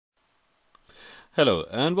Hello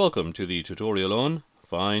and welcome to the tutorial on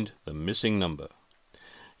Find the Missing Number.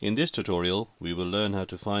 In this tutorial we will learn how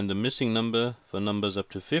to find the missing number for numbers up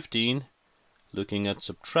to 15, looking at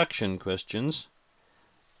subtraction questions,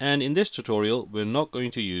 and in this tutorial we're not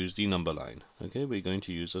going to use the number line. Okay, we're going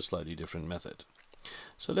to use a slightly different method.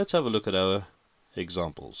 So let's have a look at our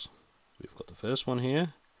examples. We've got the first one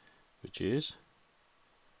here, which is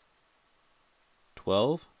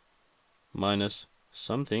 12 minus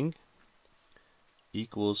something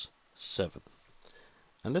equals 7.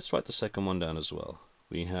 And let's write the second one down as well.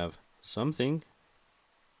 We have something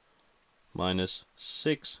minus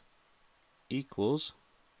 6 equals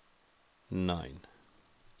 9.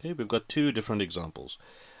 Okay, we've got two different examples.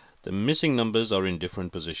 The missing numbers are in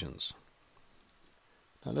different positions.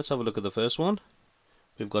 Now let's have a look at the first one.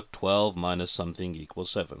 We've got 12 minus something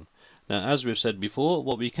equals 7. Now, as we've said before,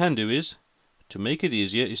 what we can do is, to make it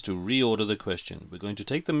easier, is to reorder the question. We're going to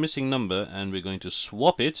take the missing number and we're going to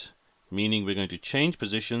swap it, meaning we're going to change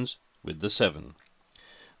positions with the 7.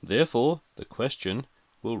 Therefore, the question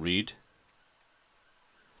will read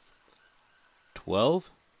 12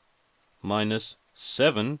 minus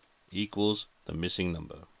 7 equals the missing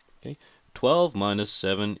number. Okay? 12 minus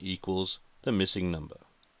 7 equals the missing number.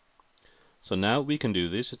 So now we can do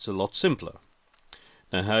this. It's a lot simpler.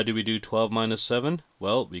 Now, how do we do 12 minus 7?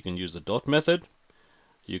 Well, we can use the dot method.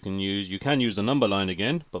 You can use the number line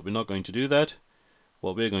again, but we're not going to do that.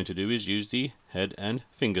 What we're going to do is use the head and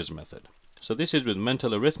fingers method. So this is with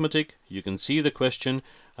mental arithmetic. You can see the question,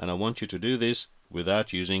 and I want you to do this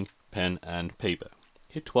without using pen and paper.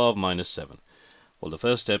 Okay, 12 minus 7. Well, the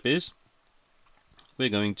first step is we're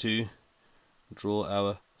going to draw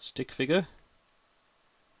our stick figure.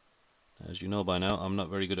 As you know by now, I'm not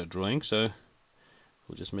very good at drawing, so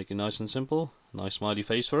we'll just make it nice and simple. Nice smiley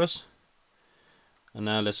face for us. And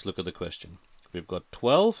now let's look at the question. We've got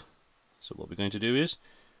 12. So what we're going to do is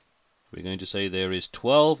we're going to say there is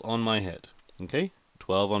 12 on my head. Okay,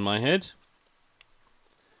 12 on my head.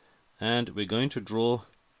 And we're going to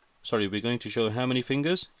we're going to show how many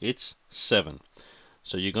fingers? It's 7.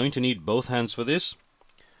 So you're going to need both hands for this.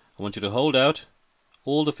 I want you to hold out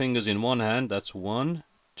all the fingers in one hand. That's 1,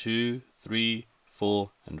 2, 3, 4,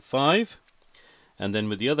 and 5. And then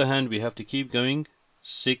with the other hand we have to keep going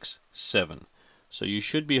 6, 7. So you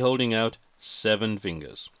should be holding out 7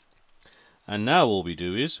 fingers. And now all we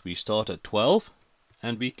do is we start at 12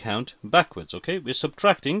 and we count backwards. Okay, we're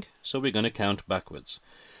subtracting, so we're going to count backwards.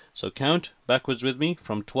 So count backwards with me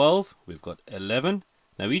from 12. We've got 11.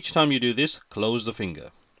 Now each time you do this, close the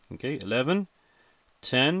finger. Okay, 11,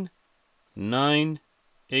 10, 9,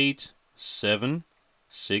 8, 7,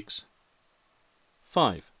 6,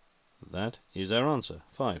 5. That is our answer,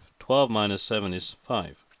 5. 12 minus 7 is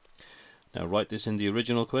 5. Now write this in the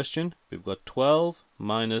original question. We've got 12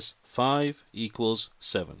 minus 5 equals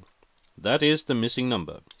 7. That is the missing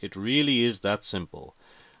number. It really is that simple.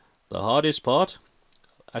 The hardest part,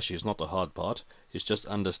 actually it's not the hard part, it's just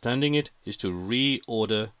understanding it, is to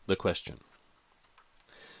reorder the question.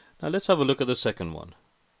 Now let's have a look at the second one.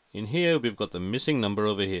 In here we've got the missing number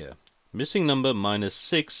over here. Missing number minus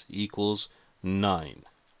 6 equals 9.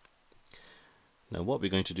 Now what we're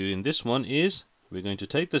going to do in this one is we're going to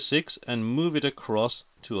take the 6 and move it across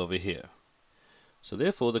to over here. So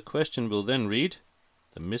therefore the question will then read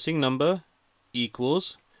the missing number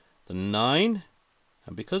equals the 9,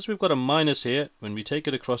 and because we've got a minus here, when we take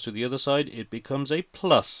it across to the other side it becomes a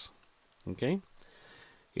plus. Okay,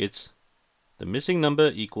 it's the missing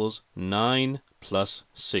number equals 9 plus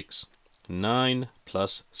 6. 9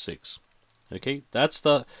 plus 6. Okay, that's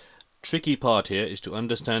the tricky part here, is to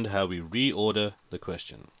understand how we reorder the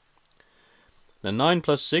question. Now 9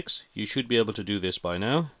 plus 6, you should be able to do this by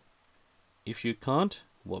now. If you can't,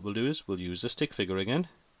 what we'll do is we'll use the stick figure again.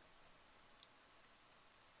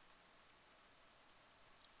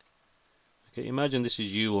 Okay, imagine this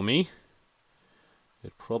is you or me.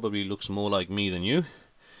 It probably looks more like me than you.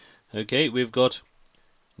 Okay, we've got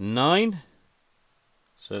 9.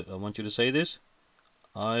 So I want you to say this.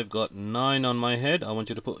 I've got 9 on my head. I want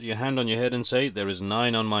you to put your hand on your head and say there is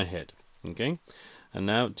 9 on my head. Okay, and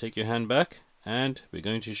now take your hand back and we're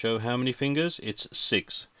going to show how many fingers. It's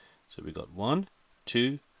 6. So we've got 1,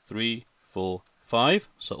 2, 3, 4, 5.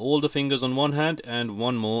 So all the fingers on one hand, and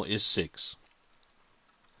one more is 6.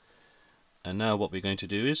 And now what we're going to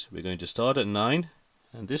do is we're going to start at 9,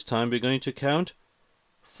 and this time we're going to count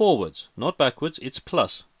forwards, not backwards. It's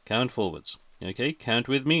plus. Count forwards. Okay, count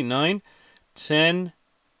with me. 9, 10,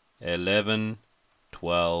 11,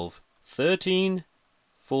 12, 13,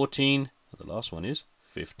 14, the last one is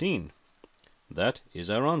 15. That is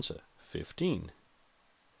our answer, 15.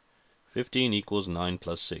 15 equals 9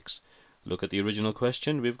 plus 6. Look at the original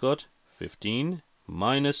question. We've got 15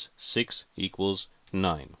 minus 6 equals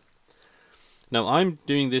 9. Now I'm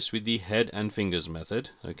doing this with the head and fingers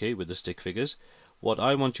method, okay, with the stick figures. What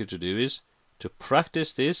I want you to do is to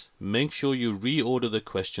practice this, make sure you reorder the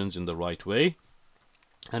questions in the right way,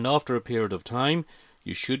 and after a period of time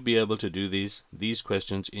you should be able to do these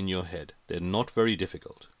questions in your head. They're not very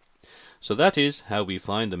difficult. So that is how we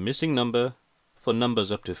find the missing number for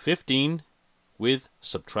numbers up to 15 with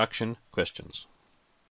subtraction questions.